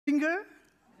Finger?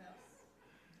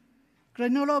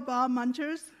 Granola bar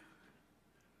munchers?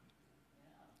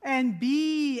 And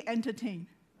be entertained.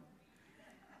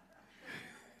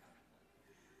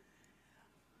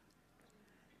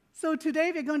 So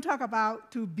today we're going to talk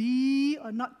about to be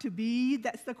or not to be.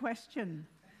 That's the question.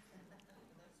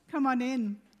 Come on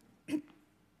in.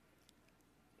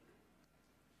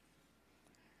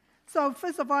 So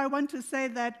first of all, I want to say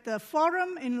that the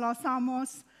forum in Los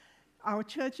Alamos, our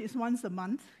church is once a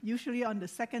month, usually on the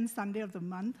second Sunday of the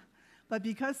month. But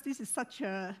because this is such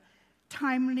a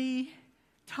timely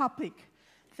topic,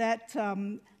 that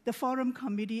the forum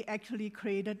committee actually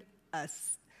created an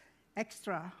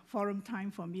extra forum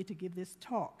time for me to give this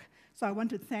talk. So I want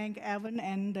to thank Evan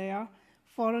and their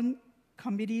forum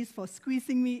committees for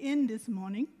squeezing me in this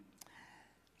morning.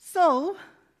 So,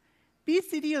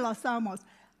 City Los Alamos.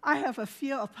 I have a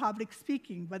fear of public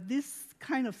speaking, but this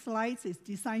kind of slides is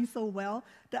designed so well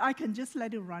that I can just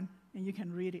let it run and you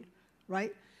can read it,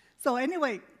 right? So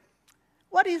anyway,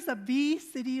 what is the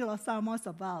City Los Alamos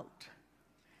about?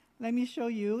 Let me show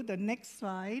you the next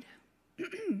slide.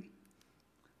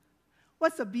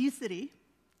 What's a bee city?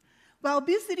 Well,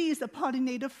 bee city is a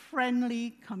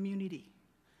pollinator-friendly community.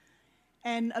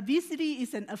 And a bee city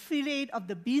is an affiliate of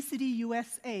the Bee City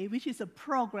USA, which is a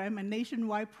program, a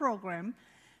nationwide program,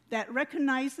 that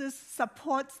recognizes,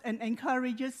 supports, and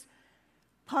encourages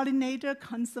pollinator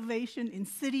conservation in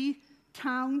city,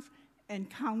 towns, and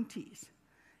counties,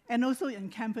 and also in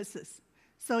campuses.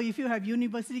 So if you have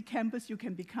university campus, you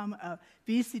can become a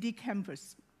bee city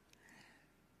campus.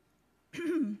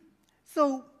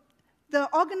 So the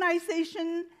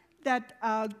organization that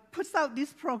puts out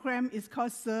this program is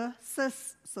called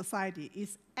CERCES Society.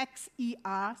 It's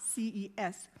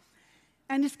X-E-R-C-E-S.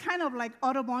 And it's kind of like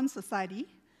Audubon Society.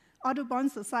 Audubon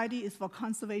Society is for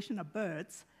conservation of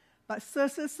birds, but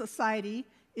CERCES Society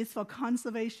is for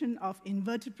conservation of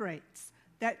invertebrates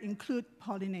that include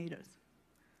pollinators.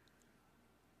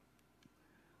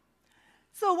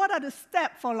 So what are the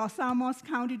steps for Los Alamos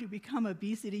County to become a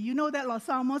bee city? You know that Los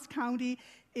Alamos County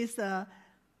is the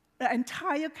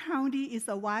entire county is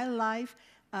a wildlife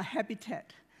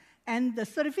habitat. And the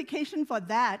certification for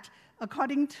that,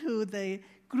 according to the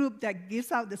group that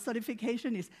gives out the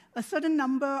certification, is a certain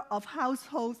number of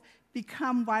households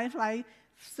become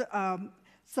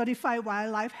certified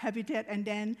wildlife habitat, and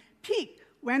then Peak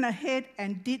went ahead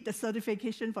and did the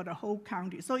certification for the whole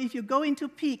county. So if you go into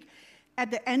Peak, at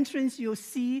the entrance you'll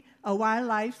see a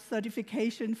wildlife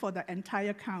certification for the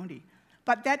entire county.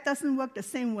 But that doesn't work the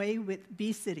same way with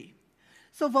Bee City.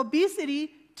 So for Bee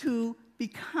City to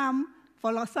become,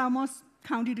 for Los Alamos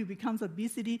County to become a Bee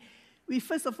City, we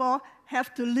first of all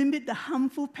have to limit the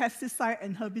harmful pesticide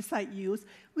and herbicide use,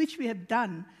 which we have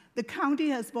done. The county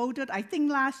has voted, I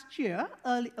think last year,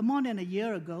 more than a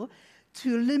year ago,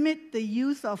 to limit the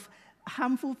use of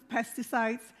harmful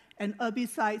pesticides and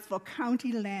herbicides for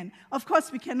county land. Of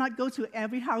course, we cannot go to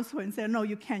every household and say, no,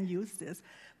 you can't use this.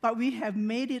 But we have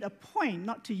made it a point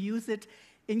not to use it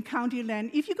in county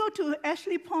land. If you go to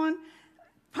Ashley Pond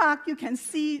Park, you can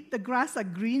see the grass are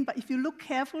green, but if you look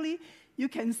carefully, you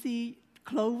can see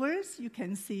clovers, you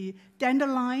can see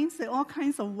dandelions, there are all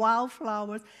kinds of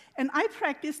wildflowers. And I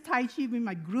practice Tai Chi with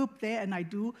my group there, and I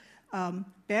do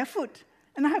barefoot.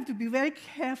 And I have to be very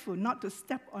careful not to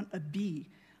step on a bee.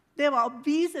 There are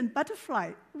bees and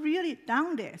butterflies really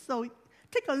down there. So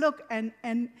take a look and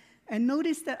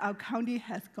notice that our county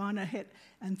has gone ahead,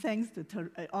 and thanks to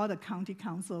all the county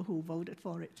council who voted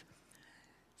for it.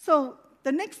 So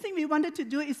the next thing we wanted to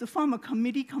do is to form a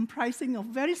committee comprising of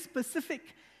very specific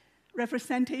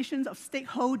representations of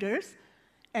stakeholders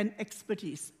and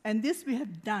expertise. And this we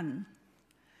have done.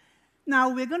 Now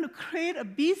we're going to create a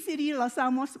Bee City Los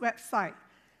Alamos website.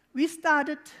 We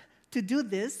started to do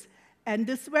this, and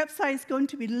this website is going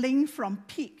to be linked from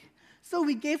Peak. So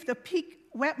we gave the Peak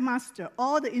webmaster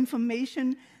all the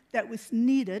information that was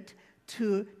needed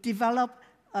to develop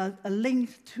a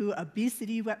link to a Bee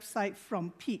City website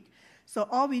from Peak. So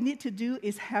all we need to do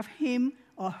is have him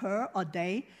or her or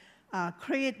they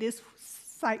create this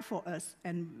site for us,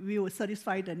 and we will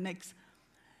satisfy the next.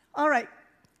 All right.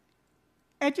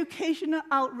 Educational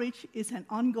outreach is an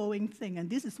ongoing thing, and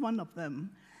this is one of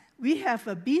them. We have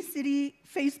a Bee City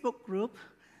Facebook group,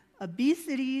 a Bee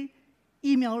City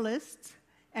email list,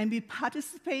 and we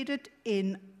participated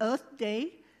in Earth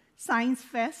Day, Science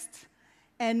Fest,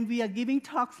 and we are giving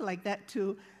talks like that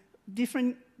to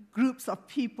different groups of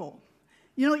people.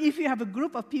 You know, if you have a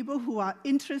group of people who are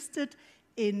interested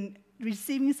in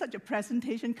receiving such a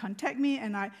presentation, contact me,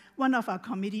 and one of our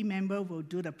committee members will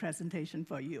do the presentation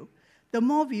for you. The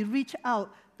more we reach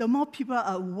out, the more people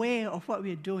are aware of what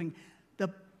we're doing. The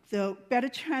the better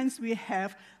chance we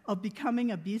have of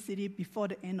becoming a bee city before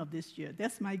the end of this year.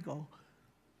 That's my goal.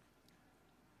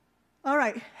 All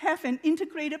right, have an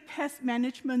integrated pest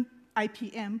management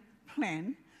IPM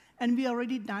plan, and we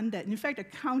already done that. In fact, the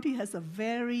county has a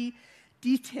very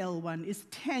detailed one. It's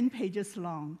 10 pages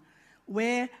long,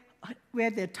 where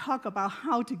they talk about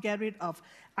how to get rid of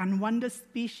unwanted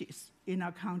species in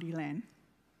our county land.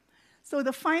 So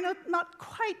the final, not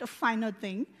quite the final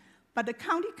thing, but the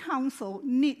county council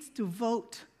needs to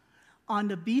vote on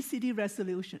the bee city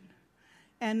resolution.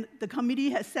 And the committee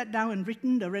has sat down and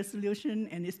written the resolution,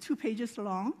 and it's 2 pages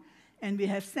long, and we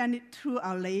have sent it through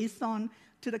our liaison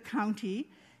to the county.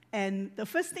 And the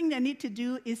first thing they need to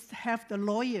do is have the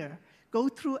lawyer go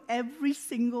through every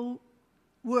single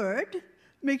word,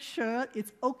 make sure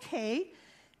it's okay,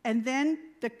 and then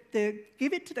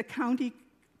give it to the county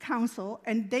council,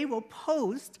 and they will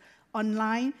post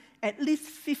online at least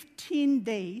 15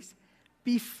 days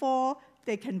before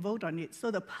they can vote on it,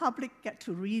 so the public get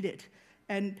to read it.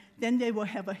 And then they will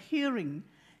have a hearing,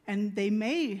 and they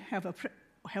may have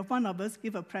one of us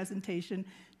give a presentation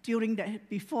during that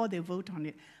before they vote on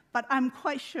it. But I'm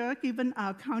quite sure, given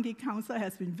our county council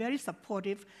has been very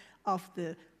supportive of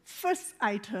the first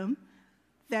item,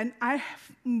 then I'm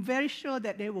very sure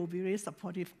that they will be very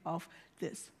supportive of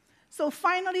this. So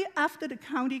finally, after the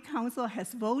county council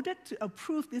has voted to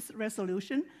approve this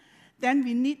resolution, then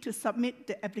we need to submit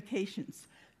the applications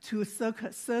to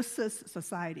CIRSUS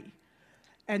Society.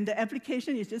 And the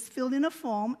application is just filled in a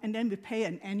form, and then we pay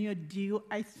an annual due.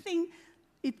 I think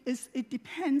it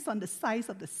depends on the size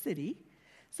of the city.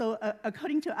 So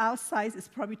according to our size, it's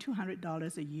probably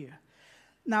 $200 a year.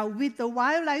 Now, with the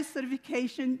wildlife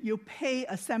certification, you pay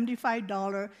a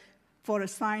 $75 for a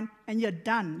sign, and you're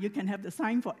done. You can have the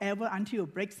sign forever until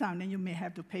it breaks down, then you may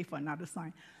have to pay for another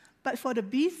sign. But for the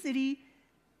bee city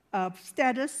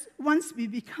status, once we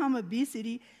become a bee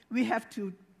city, we have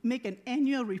to make an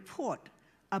annual report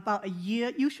about a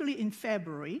year, usually in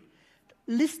February,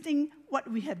 listing what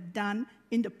we have done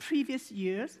in the previous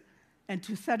years and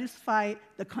to satisfy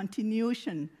the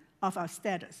continuation of our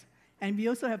status. And we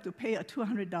also have to pay a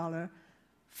 $200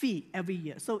 fee every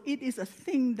year. So it is a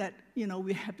thing that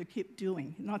we have to keep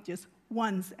doing, not just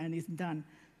once and it's done.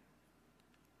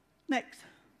 Next.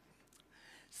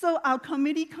 So our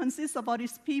committee consists of all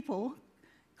these people.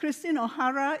 Christine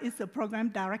O'Hara is the program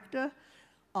director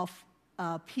of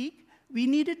PEAK. We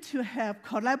needed to have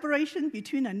collaboration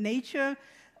between a nature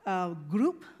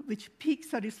group, which PEAK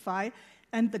certified,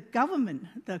 and the government,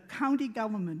 the county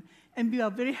government. And we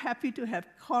are very happy to have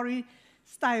Corey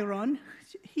Styron.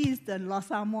 He is the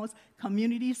Los Alamos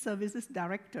Community Services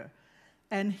Director.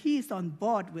 And he is on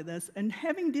board with us. And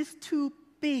having these two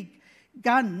big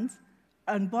guns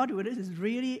on board with us is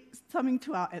really something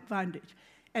to our advantage.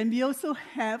 And we also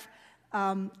have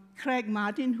Craig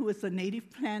Martin, who is a native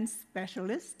plant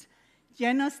specialist.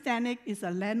 Jenna Stanek is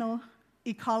a Llano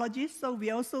ecologist, so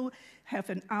we also have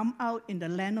an arm out in the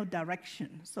Llano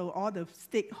direction. So all the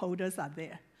stakeholders are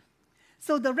there.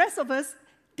 So the rest of us,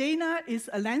 Dana is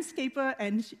a landscaper,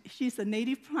 and she's a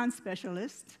native plant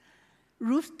specialist.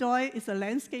 Ruth Doy is a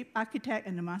landscape architect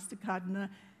and a master gardener.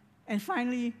 And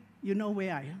finally, you know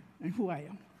where I am and who I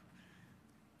am.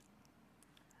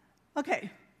 Okay,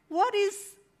 what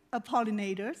is a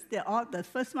pollinators? The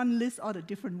first one lists all the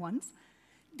different ones.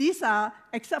 These are,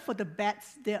 except for the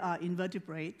bats, they are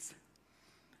invertebrates.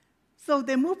 So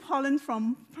they move pollen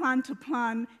from plant to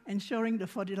plant, ensuring the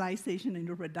fertilization and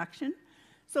reproduction.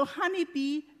 So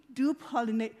honeybee do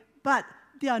pollinate, but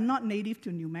they are not native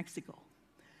to New Mexico.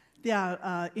 They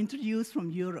are introduced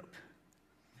from Europe.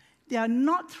 They are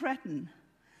not threatened,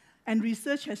 and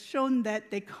research has shown that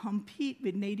they compete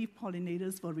with native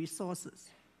pollinators for resources.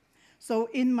 So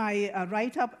in my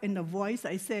write-up in The Voice,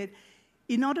 I said,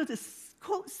 in order to,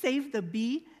 quote, save the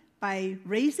bee by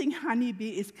raising honeybee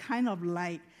is kind of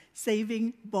like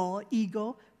saving bald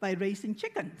eagle by raising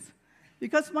chickens.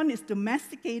 Because one is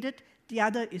domesticated, the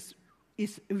other is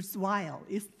wild.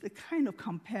 It's the kind of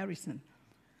comparison.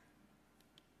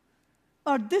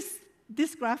 Oh,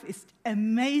 this graph is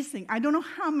amazing. I don't know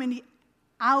how many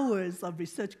hours of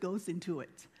research goes into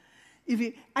it.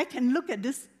 I can look at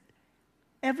this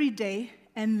every day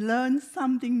and learn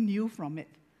something new from it.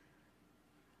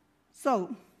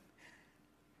 So,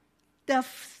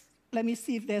 let me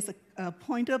see if there's a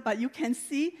pointer, but you can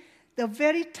see the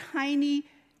very tiny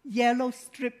yellow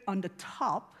strip on the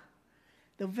top.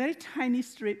 The very tiny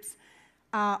strips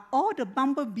are all the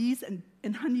bumblebees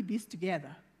and honeybees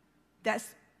together.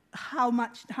 That's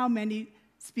how many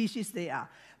species they are.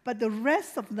 But the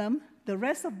rest of them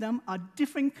are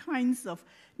different kinds of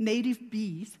native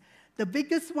bees. The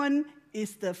biggest one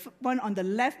is the one on the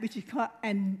left, which is called,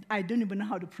 and I don't even know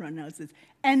how to pronounce it,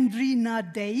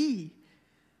 Andrinadei.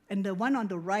 And the one on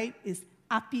the right is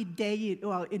Apidei.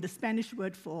 Well, in the Spanish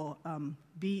word for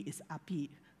bee is api.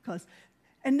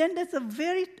 And then there's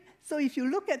so if you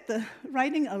look at the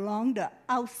writing along the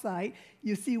outside,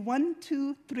 you see 1,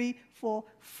 2, 3, 4,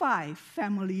 5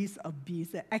 families of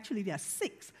bees. Actually, there are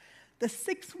 6. The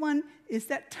 6th one is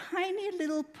that tiny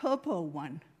little purple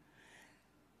one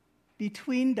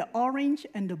between the orange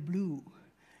and the blue.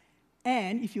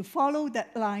 And if you follow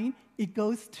that line, it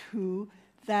goes to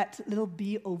that little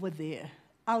bee over there.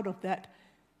 Out of that,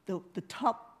 the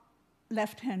top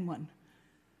left-hand one.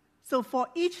 So for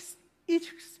each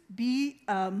bee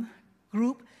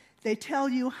group, they tell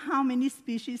you how many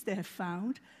species they have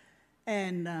found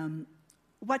and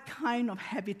what kind of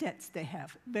habitats they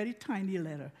have. Very tiny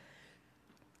letter.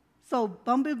 So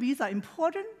bumblebees are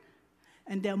important,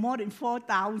 and there are more than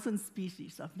 4,000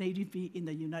 species of native bee in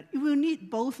the United States. We will need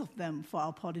both of them for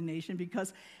our pollination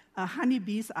because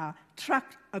honeybees are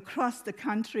trucked across the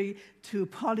country to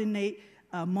pollinate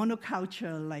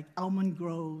monoculture like almond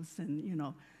groves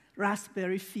and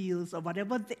raspberry fields or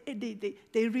whatever.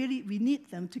 We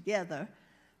need them together,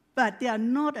 but they are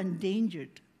not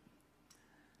endangered.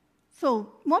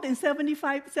 So more than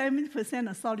 70%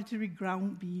 of solitary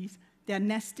ground bees, they're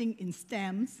nesting in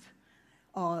stems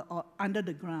or under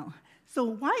the ground. So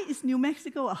why is New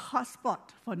Mexico a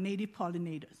hotspot for native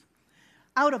pollinators?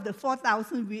 Out of the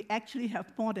 4,000, we actually have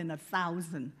more than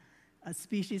 1,000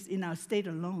 species in our state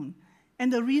alone.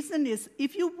 And the reason is,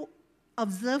 if you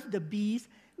observe the bees,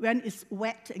 when it's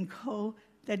wet and cold,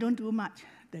 they don't do much.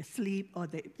 They sleep or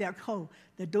they're cold.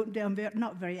 They're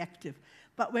not very active.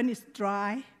 But when it's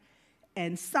dry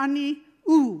and sunny,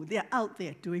 they're out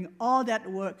there doing all that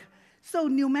work. So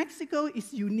New Mexico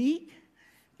is unique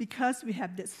because we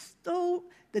have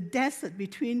the desert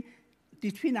between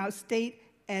our state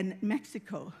and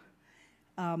Mexico.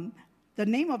 The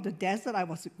name of the desert I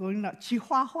was going to,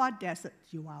 Chihuahua Desert.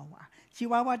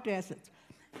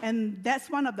 And that's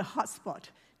one of the hotspots.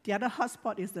 The other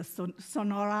hotspot is the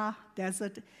Sonora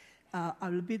Desert, a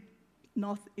little bit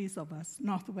northwest of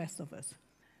us.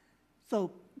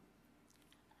 So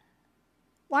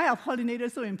why are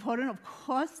pollinators so important? Of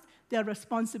course, they're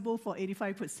responsible for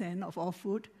 85% of all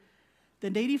food. The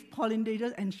native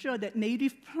pollinators ensure that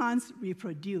native plants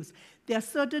reproduce. There are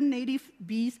certain native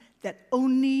bees that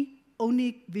only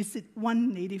visit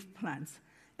one native plant.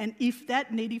 And if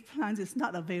that native plant is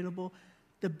not available,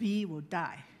 the bee will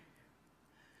die.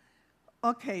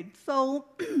 Okay, so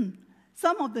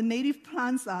some of the native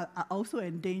plants are also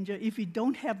endangered. If we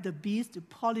don't have the bees to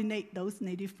pollinate those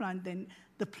native plants, then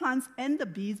the plants and the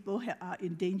bees both are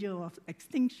in danger of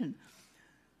extinction.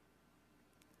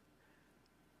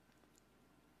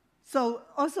 So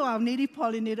also our native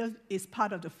pollinators is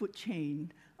part of the food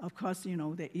chain. Of course,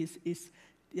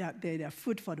 they're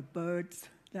food for the birds,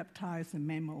 reptiles, and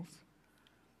mammals.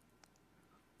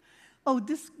 Oh,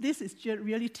 this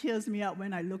really tears me up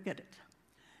when I look at it.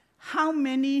 How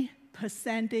many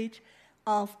percentage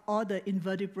of all the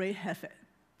invertebrates have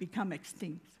become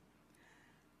extinct?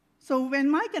 So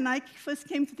when Mike and I first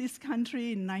came to this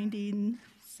country in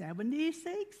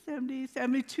 1976,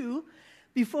 72,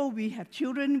 before we have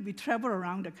children, we travel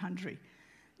around the country,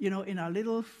 in our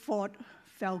little Ford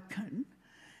Falcon.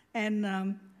 And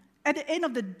at the end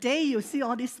of the day, you see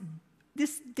all these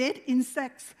dead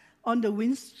insects on the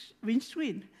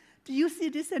windscreen. Do you see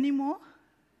this anymore?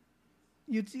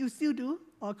 You still do,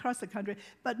 all across the country,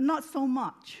 but not so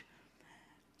much.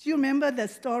 Do you remember the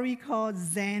story called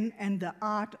Zen and the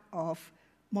Art of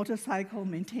Motorcycle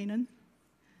Maintenance?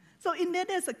 So in there,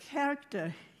 there's a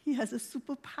character. He has a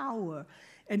superpower,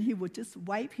 and he would just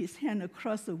wipe his hand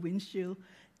across the windshield,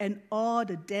 and all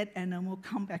the dead animals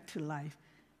come back to life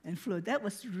and float. That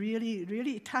was really,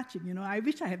 really touching. I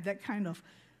wish I had that kind of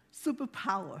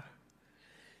superpower.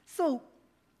 So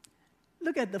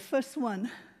look at the first one.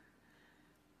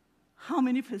 How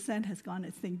many percent has gone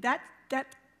extinct? That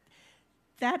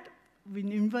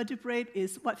invertebrate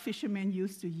is what fishermen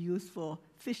used to use for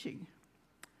fishing.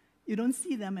 You don't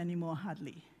see them anymore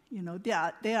hardly. They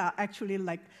are actually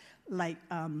like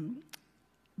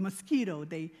mosquito.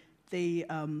 They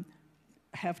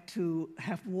have to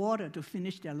have water to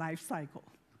finish their life cycle.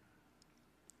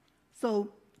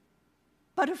 So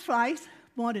butterflies,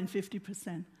 more than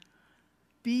 50%.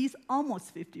 Bees,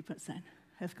 almost 50%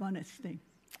 have gone extinct.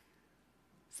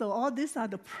 So all these are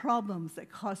the problems that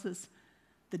causes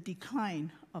the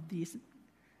decline of these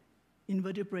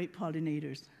invertebrate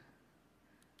pollinators.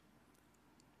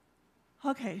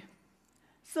 Okay,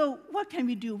 so what can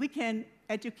we do? We can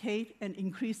educate and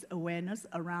increase awareness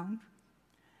around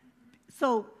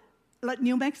So, like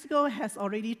New Mexico has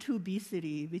already 2 bee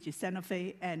cities, which is Santa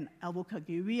Fe and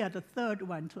Albuquerque. We are the 3rd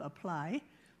one to apply.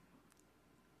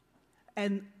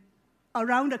 And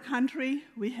around the country,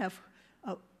 we have,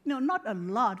 not a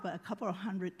lot, but a couple of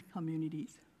hundred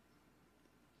communities.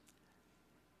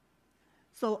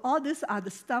 So all these are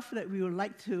the stuff that we would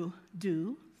like to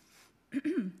do.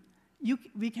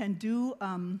 We can do,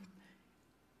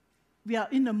 we are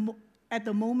at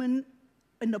the moment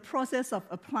in the process of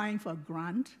applying for a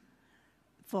grant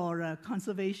for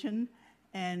conservation,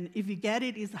 and if we get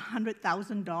it, it's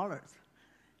 $100,000.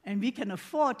 And we can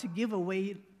afford to give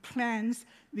away plants,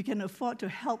 we can afford to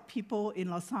help people in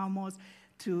Los Alamos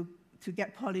to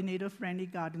get pollinator-friendly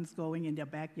gardens going in their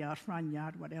backyard, front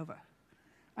yard, whatever.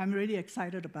 I'm really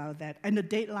excited about that. And the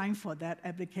deadline for that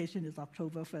application is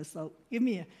October 1st, so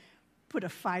put a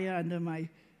fire under my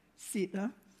seat. Huh?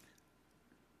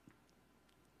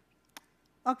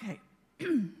 Okay.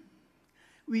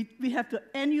 We have to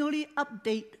annually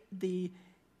update the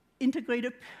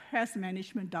integrated pest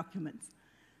management documents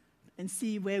and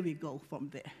see where we go from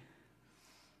there.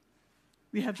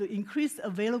 We have to increase the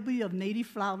availability of native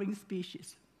flowering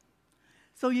species.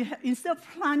 So instead of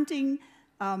planting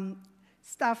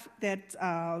stuff that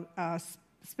are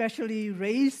specially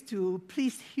raised to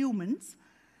please humans,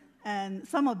 and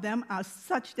some of them are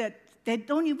such that they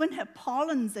don't even have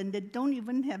pollens and they don't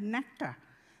even have nectar,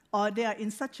 or they are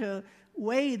in such a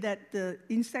way that the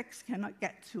insects cannot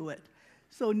get to it.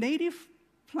 So native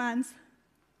plants,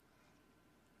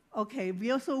 okay,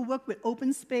 we also work with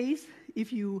open space.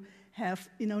 If you have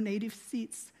native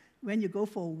seeds, when you go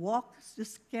for a walk,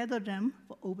 just gather them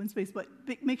for open space, but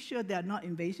make sure they are not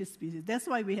invasive species. That's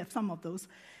why we have some of those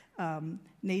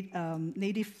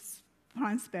native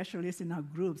plant specialists in our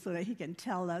group, so that he can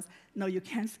tell us, no, you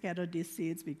can't scatter these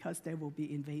seeds because they will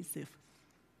be invasive.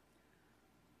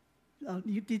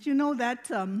 Did you know that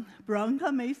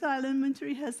Bronca Mesa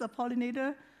Elementary has a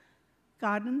pollinator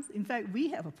garden? In fact,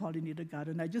 we have a pollinator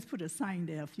garden. I just put a sign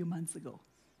there a few months ago.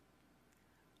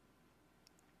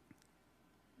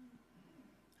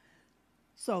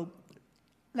 So,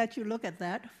 let you look at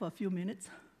that for a few minutes.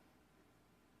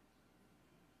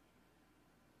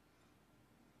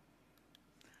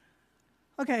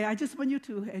 Okay, I just want you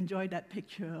to enjoy that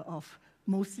picture of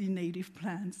mostly native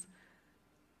plants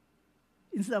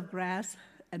instead of grass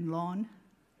and lawn.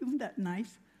 Isn't that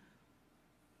nice?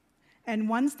 And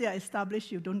once they are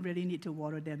established, you don't really need to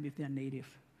water them if they're native.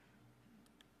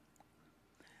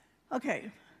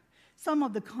 Okay, some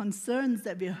of the concerns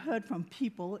that we heard from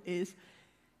people is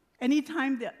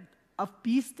anytime of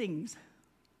bee stings.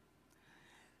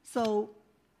 So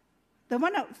the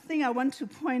one thing I want to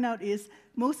point out is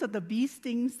most of the bee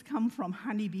stings come from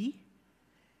honeybee.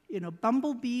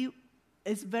 Bumblebee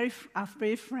are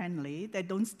very friendly. They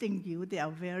don't sting you. They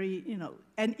are very,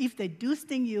 and if they do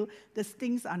sting you, the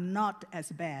stings are not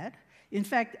as bad. In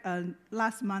fact,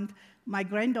 last month, my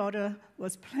granddaughter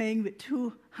was playing with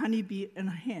 2 honeybee in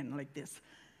her hand like this,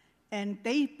 and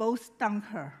they both stung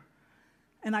her.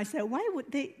 And I said, why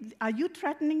would they, are you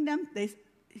threatening them?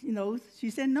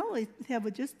 She said, no, they were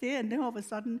just there, and then all of a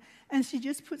sudden, and she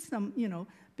just put some,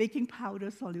 baking powder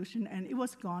solution, and it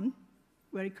was gone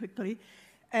very quickly.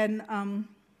 And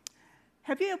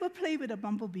have you ever played with a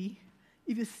bumblebee?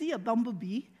 If you see a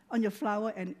bumblebee on your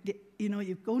flower and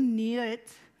you go near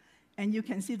it and you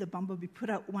can see the bumblebee put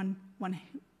out one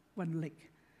leg.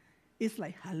 It's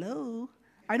like, hello.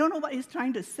 I don't know what it's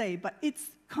trying to say, but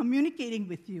it's communicating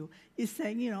with you. It's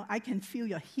saying, I can feel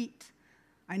your heat.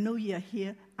 I know you're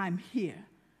here. I'm here.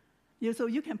 So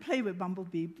you can play with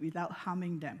bumblebee without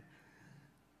harming them.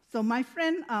 So my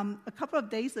friend, a couple of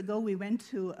days ago, we went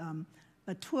to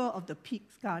a tour of the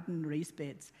Peaks Garden raised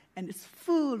beds, and it's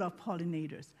full of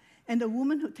pollinators. And the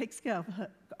woman who takes care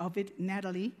of it,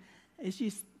 Natalie,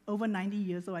 she's over 90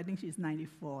 years old. I think she's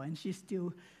 94, and she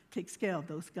still takes care of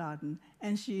those gardens.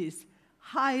 And she is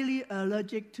highly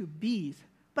allergic to bees,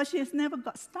 but she has never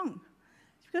got stung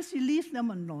because she leaves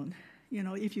them alone.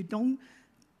 If you don't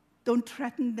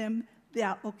threaten them, they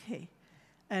are okay.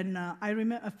 And I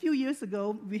remember a few years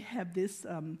ago, we have this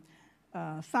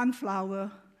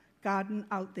sunflower garden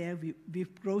out there. We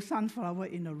grow sunflower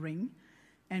in a ring,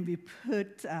 and we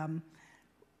put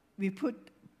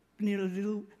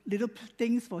little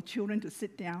things for children to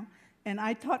sit down. And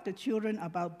I taught the children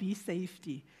about bee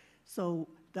safety. So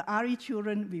the RE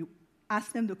children, we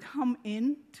asked them to come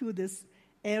in to this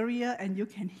area, and you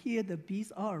can hear the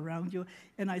bees all around you.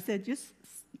 And I said, just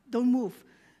don't move,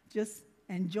 just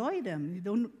enjoy them. You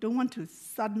don't want to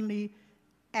suddenly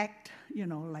act,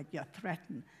 like you're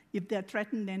threatened. If they're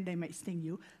threatened, then they might sting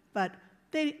you. But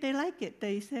they like it.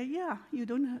 They say, yeah, you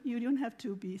don't have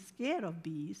to be scared of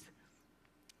bees.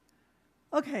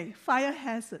 Okay, fire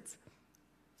hazards.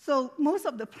 So most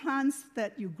of the plants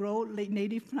that you grow,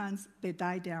 native plants, they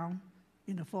die down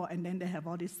in the fall, and then they have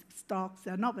all these stalks.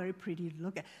 They're not very pretty to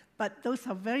look at, but those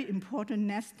are very important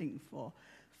nesting for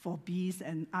bees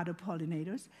and other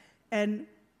pollinators. And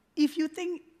if you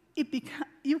think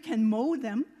you can mow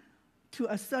them to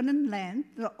a certain length,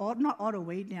 not all the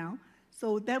way down,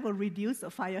 so that will reduce the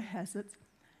fire hazards.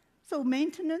 So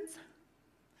maintenance.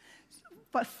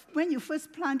 But when you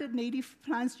first planted native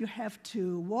plants, you have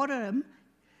to water them,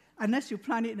 unless you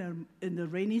plant it in the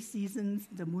rainy seasons,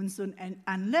 the monsoon, and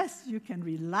unless you can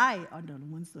rely on the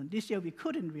monsoon. This year, we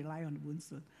couldn't rely on the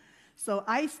monsoon. So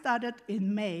I started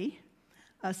in May,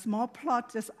 a small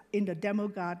plot just in the demo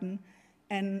garden,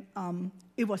 and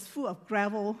it was full of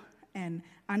gravel, and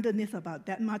underneath about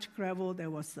that much gravel, there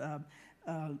was a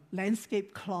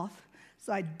landscape cloth.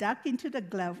 So I dug into the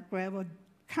gravel,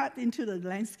 cut into the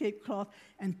landscape cloth,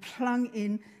 and plunged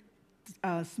in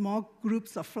small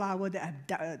groups of flower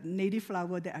native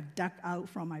flower that I've dug out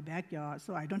from my backyard,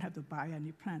 so I don't have to buy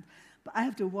any plants. But I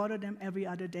have to water them every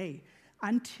other day.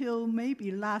 Until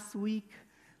maybe last week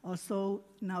or so,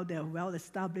 now they're well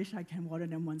established, I can water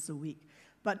them once a week.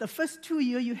 But the first 2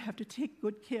 years, you have to take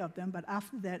good care of them, but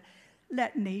after that,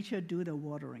 let nature do the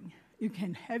watering. You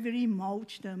can heavily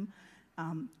mulch them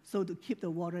so to keep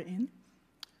the water in.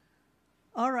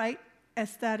 All right,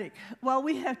 aesthetic. Well,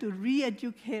 we have to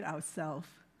re-educate ourselves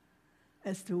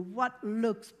as to what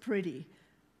looks pretty.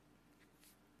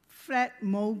 Flat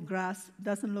mowed grass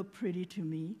doesn't look pretty to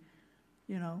me.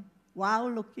 You know,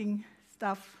 wild-looking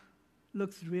stuff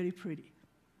looks really pretty.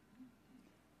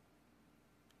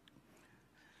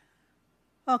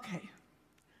 Okay.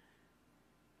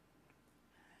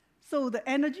 So the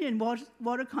energy and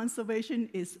water conservation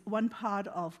is one part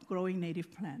of growing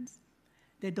native plants.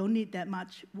 They don't need that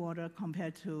much water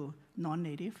compared to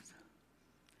non-natives.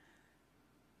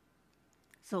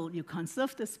 So you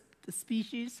conserve the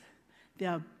species. They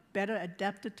are better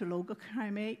adapted to local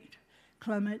climate,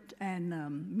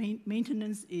 and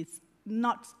maintenance is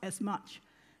not as much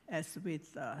as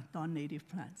with non-native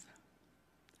plants.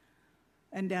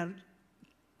 And they're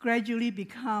gradually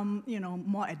become,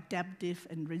 more adaptive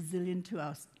and resilient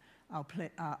to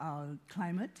our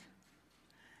climate.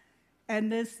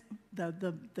 And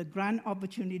the grant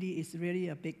opportunity is really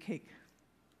a big kick.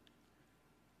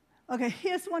 Okay,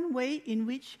 here's one way in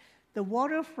which the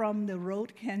water from the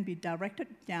road can be directed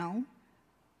down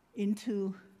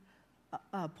into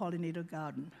a pollinator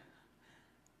garden.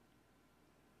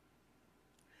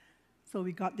 So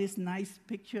we got this nice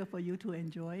picture for you to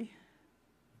enjoy.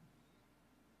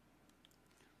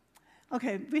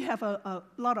 Okay, we have a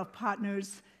lot of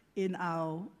partners in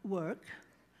our work.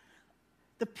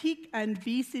 The Peak and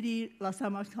Bee City Los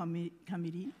Alamos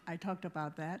Committee, I talked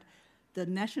about that. The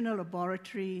National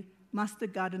Laboratory, Master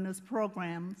Gardeners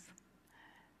Programs,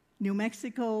 New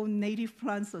Mexico Native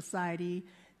Plant Society.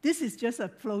 This is just a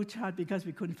flow chart because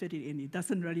we couldn't fit it in. It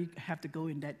doesn't really have to go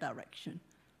in that direction.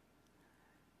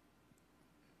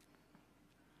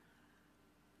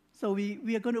 So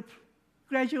we are going to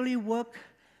gradually work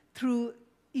through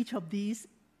each of these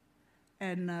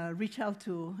and reach out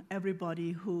to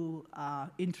everybody who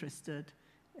are interested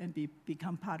and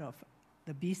become part of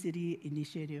the Bee City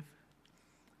initiative.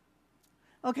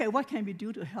 Okay, what can we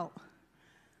do to help?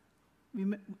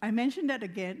 I mentioned that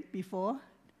again before.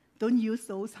 Don't use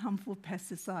those harmful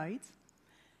pesticides.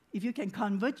 If you can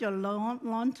convert your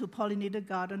lawn to pollinator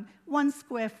garden 1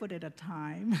 square foot at a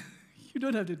time, you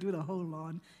don't have to do the whole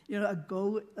lawn.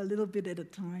 Go a little bit at a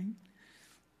time.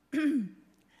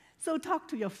 So talk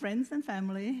to your friends and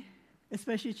family,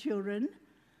 especially children,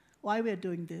 why we're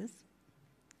doing this.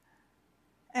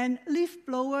 And leaf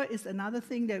blower is another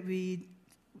thing that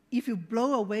if you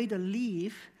blow away the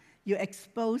leaf, you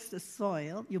expose the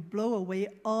soil, you blow away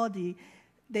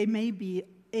there may be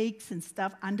eggs and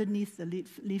stuff underneath the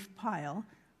leaf pile,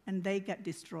 and they get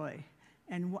destroyed.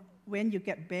 And when you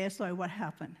get bare soil, what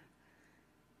happens?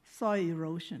 Soil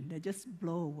erosion, they just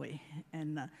blow away.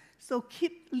 And so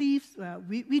keep leaves,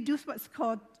 we do what's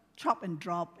called chop and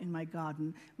drop in my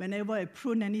garden. Whenever I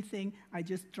prune anything, I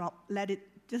just let it,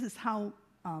 this is how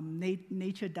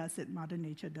nature does it, Mother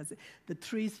Nature does it. The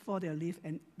trees fall their leaf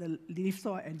and the leaf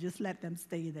soil and just let them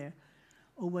stay there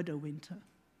over the winter.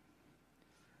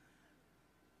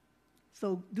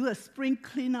 So do a spring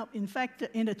cleanup. In fact,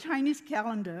 in the Chinese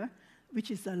calendar, which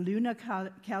is a lunar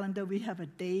calendar, we have a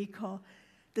day called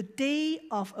the Day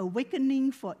of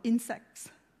Awakening for Insects.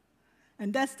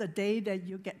 And that's the day that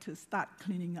you get to start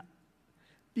cleaning up.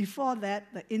 Before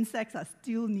that, the insects are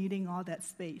still needing all that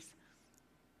space.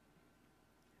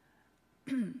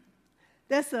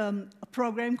 there's a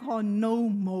program called No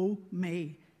Mow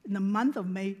May. In the month of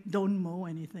May, don't mow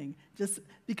anything. Just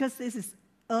because this is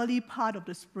early part of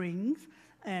the spring,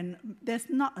 and there's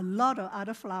not a lot of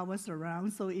other flowers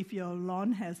around, so if your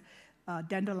lawn has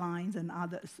dandelions and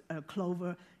other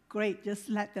clover, great, just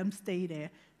let them stay there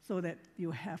so that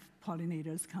you have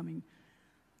pollinators coming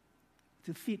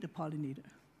to feed the pollinator.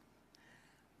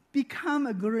 Become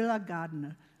a guerrilla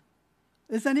gardener.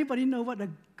 Does anybody know what a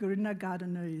guerrilla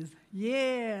gardener is?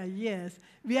 Yeah, yes.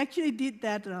 We actually did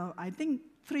that, I think,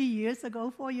 4 years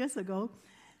ago.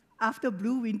 After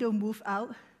Blue Window moved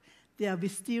out, their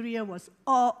wisteria was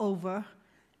all over,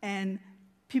 and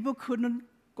people couldn't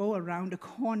go around the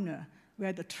corner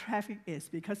where the traffic is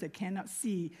because they cannot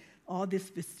see all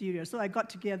this wisteria. So I got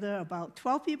together about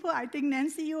 12 people. I think,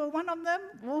 Nancy, you were one of them.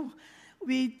 Oh,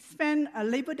 we spent a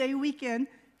Labor Day weekend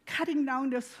cutting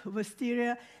down this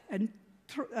wisteria and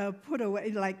put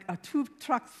away like 2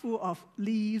 trucks full of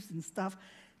leaves and stuff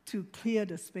to clear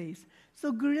the space.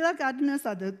 So guerrilla gardeners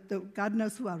are the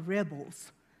gardeners who are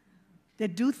rebels. They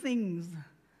do things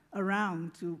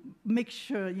around to make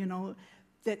sure,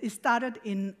 that it started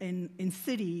in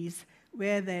cities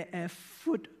where there are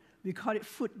food, we call it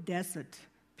food desert.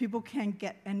 People can't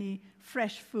get any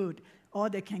fresh food. All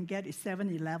they can get is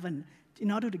 7-Eleven.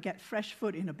 In order to get fresh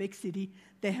food in a big city,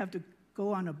 they have to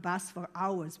go on a bus for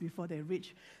hours before they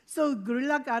reach. So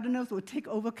guerrilla gardeners will take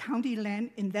over county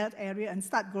land in that area and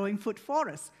start growing food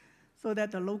forests so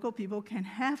that the local people can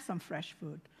have some fresh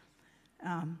food.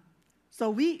 So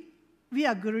we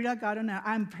are guerrilla gardeners.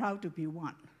 I'm proud to be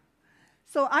one.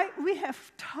 So we have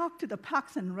talked to the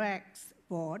Parks and Recs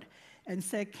board and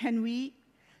said, we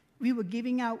were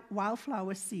giving out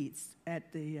wildflower seeds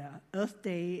at the Earth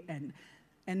Day,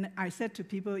 and I said to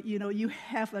people, you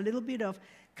have a little bit of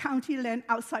county land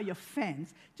outside your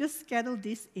fence. Just schedule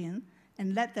this in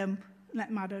and let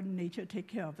Mother Nature take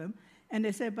care of them. And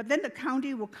they said, but then the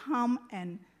county will come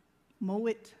and mow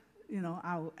it.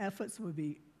 Our efforts will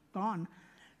be gone.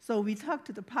 So we talked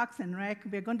to the Parks and Rec.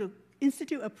 We're going to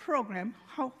institute a program,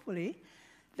 hopefully,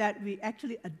 that we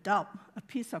actually adopt a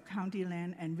piece of county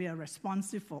land and we are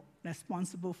responsible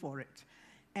for it.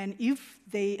 And if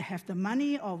they have the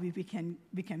money, or we can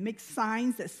make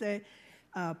signs that say,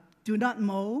 do not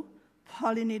mow,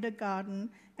 pollinator garden,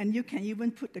 and you can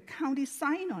even put the county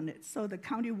sign on it so the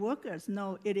county workers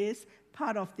know it is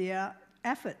part of their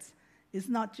efforts. It's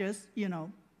not just,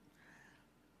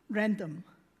 random.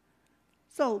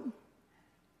 So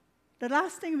the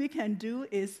last thing we can do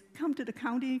is come to the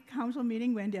county council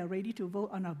meeting when they're ready to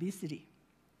vote on obesity.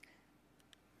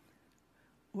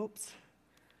 Whoops.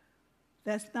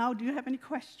 That's now, do you have any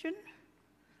question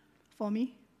for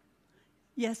me?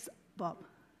 Yes, Bob. Does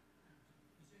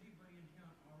anybody in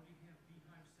town already have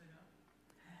beehives set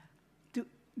up?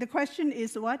 The question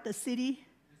is what? The city?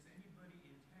 Does anybody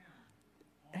in town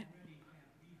already have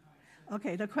beehives set up?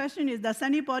 Okay, the question is, does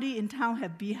anybody in town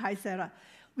have beehives set up?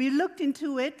 We looked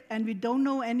into it, and we don't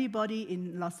know anybody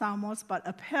in Los Alamos, but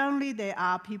apparently there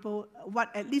are people,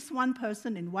 at least one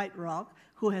person in White Rock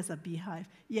who has a beehive.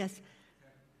 Yes?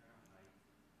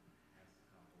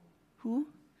 Who?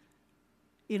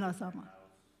 In Los Alamos.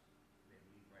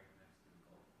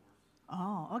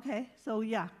 Oh, okay. So,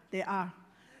 yeah, there are.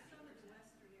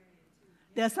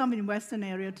 There are some in Western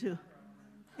area, too.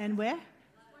 And where?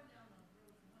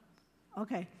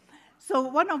 Okay. So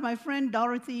one of my friend,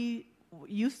 Dorothy,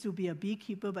 used to be a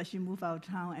beekeeper, but she moved out of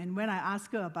town. And when I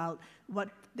asked her about what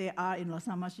they are in Los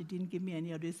Alamos, she didn't give me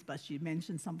any of this, but she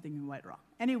mentioned something in White Rock.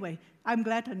 Anyway, I'm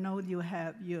glad to know you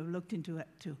have looked into it,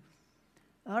 too.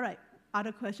 All right.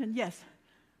 Other question? Yes?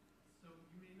 So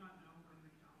you may not know when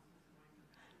the council's going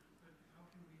to vote, but how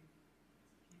can we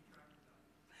keep track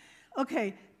of that?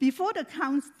 Okay. Before the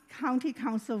county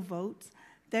council votes,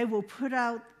 they will put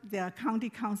out their county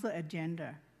council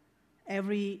agenda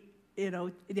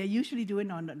they're usually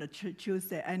doing on the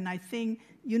Tuesday. And I think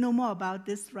you know more about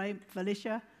this, right,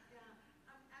 Felicia? Yeah.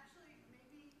 Actually,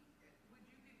 maybe would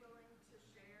you be willing to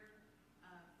share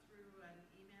through an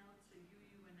email to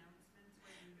UU announcements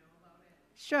when you know about it?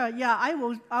 Sure, yeah,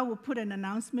 I will put an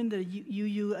announcement, the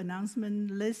UU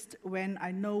announcement list when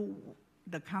I know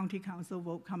the county council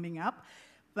vote coming up.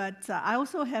 But I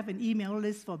also have an email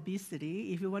list for Bee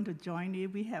City. If you want to join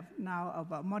it, we have now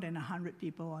about more than 100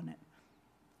 people on it.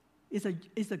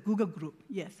 It's a Google group,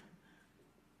 yes.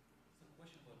 So a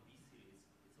question about Bee City.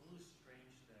 It's a little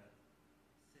strange that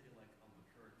a city like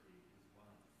Albuquerque is one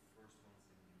of the first ones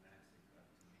in New Mexico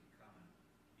to become a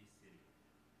Bee City.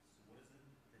 So what is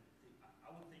it that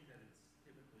I would think that it's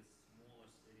typically smaller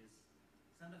cities.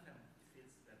 Santa Fe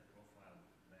fits that profile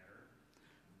better.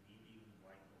 Maybe even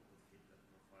White Oak would fit that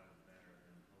profile better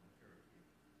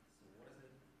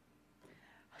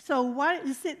So why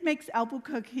is it makes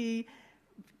Albuquerque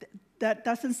that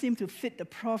doesn't seem to fit the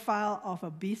profile of a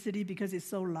bee city because it's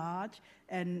so large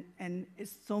and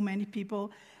it's so many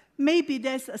people? Maybe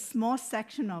there's a small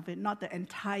section of it, not the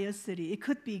entire city. It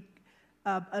could be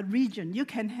a region. You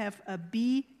can have a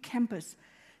bee campus.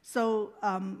 So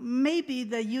maybe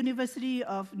the University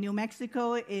of New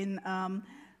Mexico in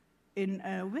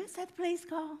where's that place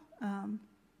called?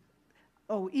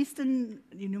 Eastern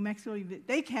New Mexico,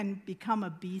 they can become a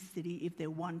bee city if they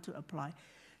want to apply.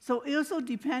 So it also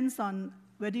depends on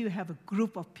whether you have a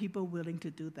group of people willing to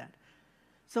do that.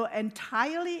 So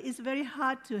entirely, it's very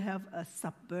hard to have a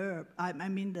suburb. I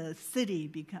mean, the city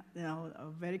become, a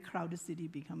very crowded city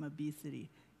become a bee city.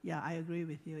 Yeah, I agree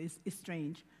with you. It's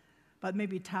strange, but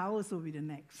maybe towers will be the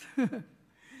next.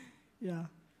 Yeah.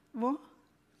 Well,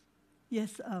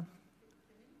 yes. Can anyone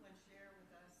share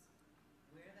with us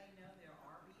where they know there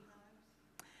are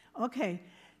beehives? Okay.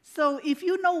 So if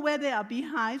you know where there are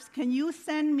beehives, can you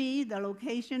send me the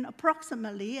location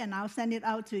approximately, and I'll send it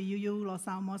out to UU Los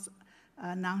Alamos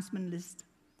announcement list.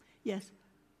 Yes?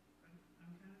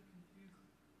 I'm kind of confused.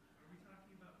 Are we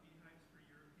talking about beehives for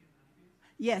European honeybees?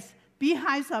 Yes.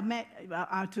 Beehives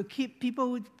are to keep, people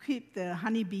would keep the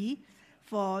honeybee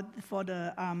for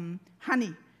the honey.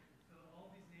 So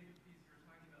all these native bees you're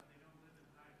talking about, they don't live in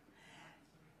hives. They're not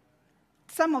social, are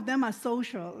they? Some of them are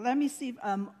social. Let me see.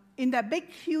 In that big,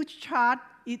 huge chart,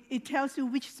 it tells you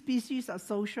which species are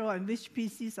social and which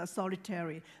species are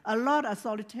solitary. A lot are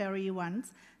solitary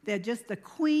ones. They're just the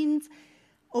queens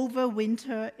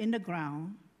overwinter in the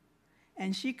ground.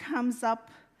 And she comes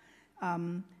up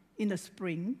in the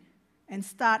spring and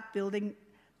start building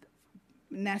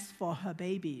nests for her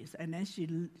babies. And then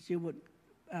she would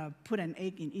put an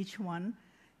egg in each one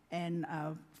and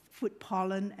put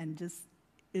pollen and just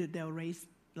they'll raise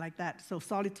like that. So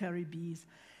solitary bees.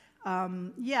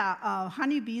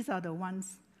 Honeybees are the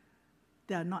ones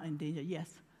that are not endangered. Yes.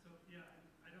 So yeah,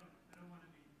 I don't want to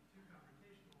be too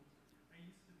confrontational. I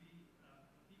used to be a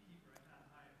beekeeper. I had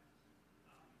hives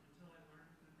until I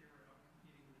learned that they were out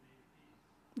competing with the native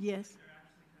bees. Yes. They're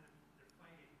actually they're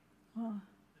fighting Oh,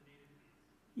 the native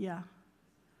bees. yeah. Is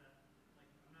that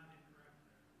I'm not incorrect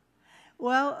there?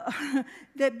 Well,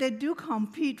 they do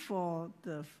compete for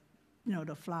the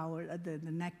flower, the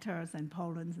nectars and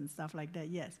pollens and stuff like that.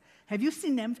 Yes. Have you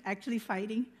seen them actually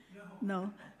fighting? No.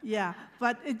 No. Yeah.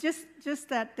 But it's just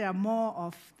that there are more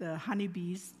of the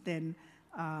honeybees than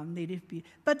native bees.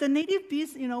 But the native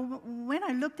bees, when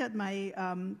I looked at my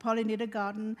pollinator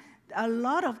garden, a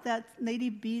lot of that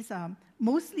native bees are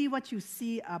mostly what you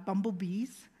see are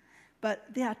bumblebees, but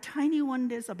they are tiny ones.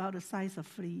 That's about the size of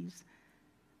fleas,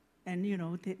 and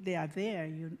they are there.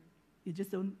 You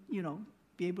just don't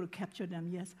be able to capture them.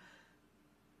 Yes.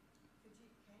 Can you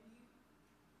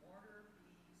order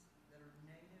bees that are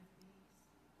native bees?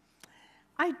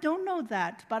 I don't know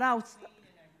that, but I'll. Queen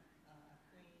and a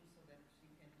queen so that she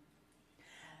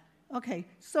can. Okay,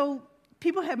 so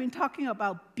people have been talking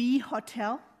about bee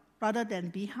hotel rather than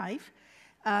beehive.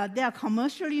 There are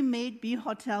commercially made bee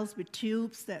hotels with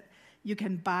tubes that you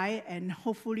can buy, and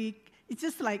hopefully, it's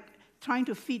just like trying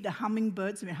to feed the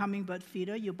hummingbirds with a hummingbird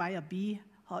feeder. You buy a bee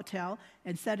hotel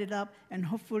and set it up, and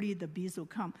hopefully the bees will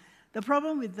come. The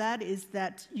problem with that is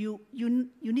that you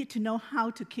need to know how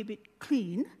to keep it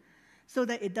clean so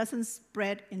that it doesn't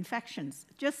spread infections.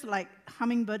 Just like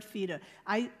hummingbird feeder.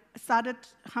 I started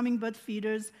hummingbird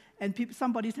feeders, and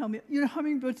somebody tell me,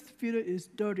 hummingbird feeder is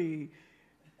dirty.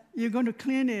 You're going to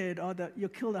clean it, or you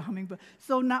kill the hummingbird.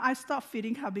 So now I stopped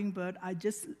feeding hummingbird. I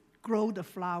just grow the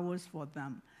flowers for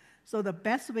them. So the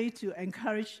best way to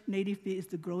encourage native bees is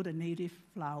to grow the native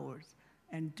flowers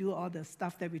and do all the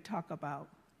stuff that we talk about.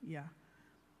 Yeah.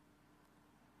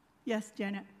 Yes,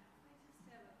 Janet? I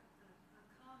just have a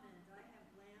comment. I have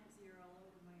lamb's ear all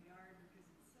over my yard because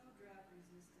it's so drought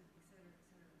resistant, et cetera, et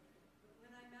cetera. But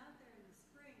when I'm out there in the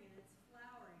spring and it's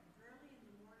flowering, early in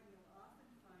the morning you'll often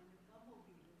find a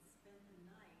bumblebee that spent the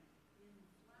night in the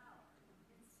flower.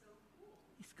 It's so cool.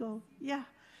 Let's go. Yeah.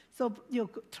 So you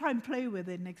try and play with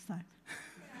it next time.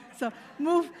 So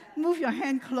move your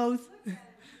hand close.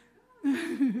 Yeah. There's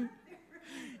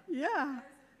a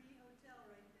bee hotel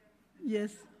right there.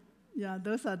 Yes. Yeah.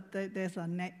 There's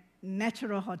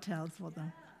natural hotels for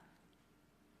them.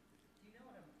 Do you know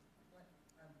what a bee hotel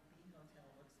looks like?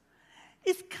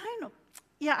 It's kind of,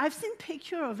 yeah, I've seen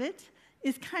picture of it.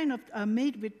 It's kind of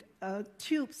made with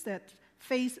tubes that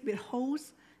face with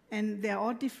holes, and they're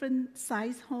all different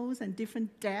size holes and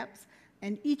different depths,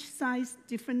 and each size,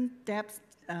 different depths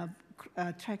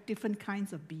attract different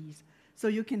kinds of bees. So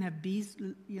you can have bees,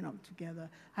 together.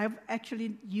 I've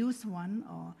actually used one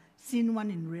or seen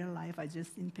one in real life. I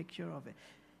just seen picture of it.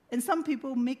 And some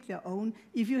people make their own.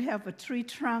 If you have a tree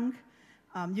trunk,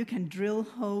 you can drill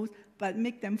holes, but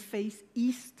make them face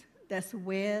east. That's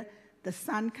where the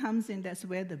sun comes in. That's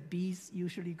where the bees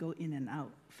usually go in and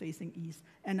out, facing east,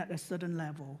 and at a certain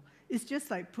level. It's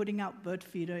just like putting out bird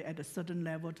feeder at a certain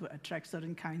level to attract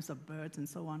certain kinds of birds and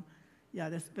so on. Yeah,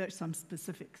 there's some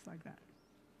specifics like that.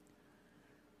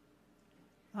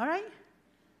 All right?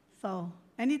 So,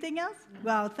 anything else?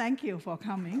 Well, thank you for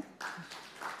coming.